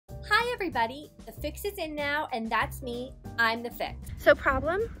Hi everybody, the fix is in now and that's me, I'm the fix. So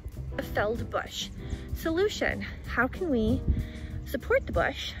problem, a felled bush. Solution, how can we support the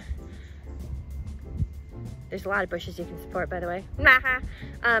bush? There's a lot of bushes you can support, by the way.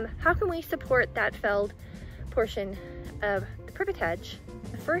 How can we support that felled portion of the privet hedge?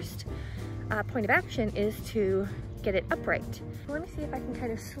 The first point of action is to get it upright. Let me see if I can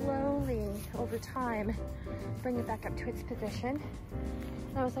kind of slowly, over time, bring it back up to its position.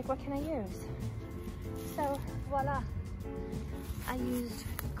 And I was like, what can I use? So, voila. I used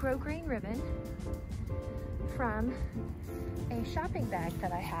grosgrain ribbon from a shopping bag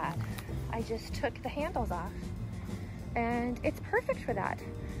that I had. I just took the handles off and it's perfect for that.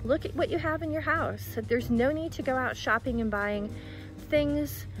 Look at what you have in your house. There's no need to go out shopping and buying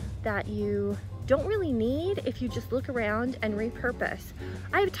things that you don't really need if you just look around and repurpose.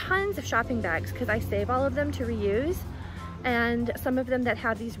 I have tons of shopping bags because I save all of them to reuse, and some of them that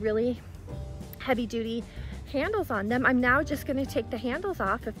have these really heavy duty handles on them, I'm now just going to take the handles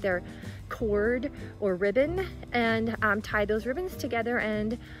off if they're cord or ribbon and tie those ribbons together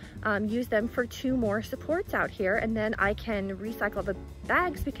and use them for 2 more supports out here, and then I can recycle the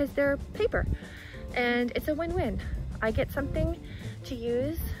bags because they're paper and it's a win-win. I get something to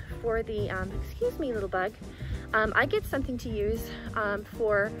use for the, excuse me little bug, I get something to use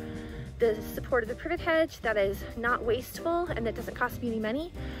for the support of the privet hedge that is not wasteful and that doesn't cost me any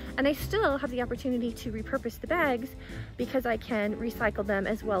money, and I still have the opportunity to repurpose the bags because I can recycle them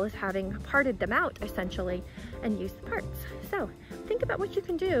as well as having parted them out essentially and use the parts. So think about what you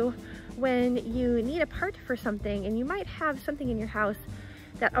can do when you need a part for something and you might have something in your house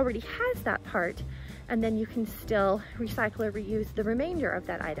that already has that part, and then you can still recycle or reuse the remainder of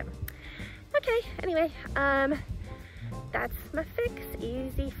that item. Okay, anyway, that's my fix,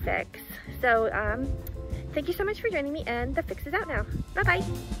 easy fix. So thank you so much for joining me, and the fix is out now. Bye-bye.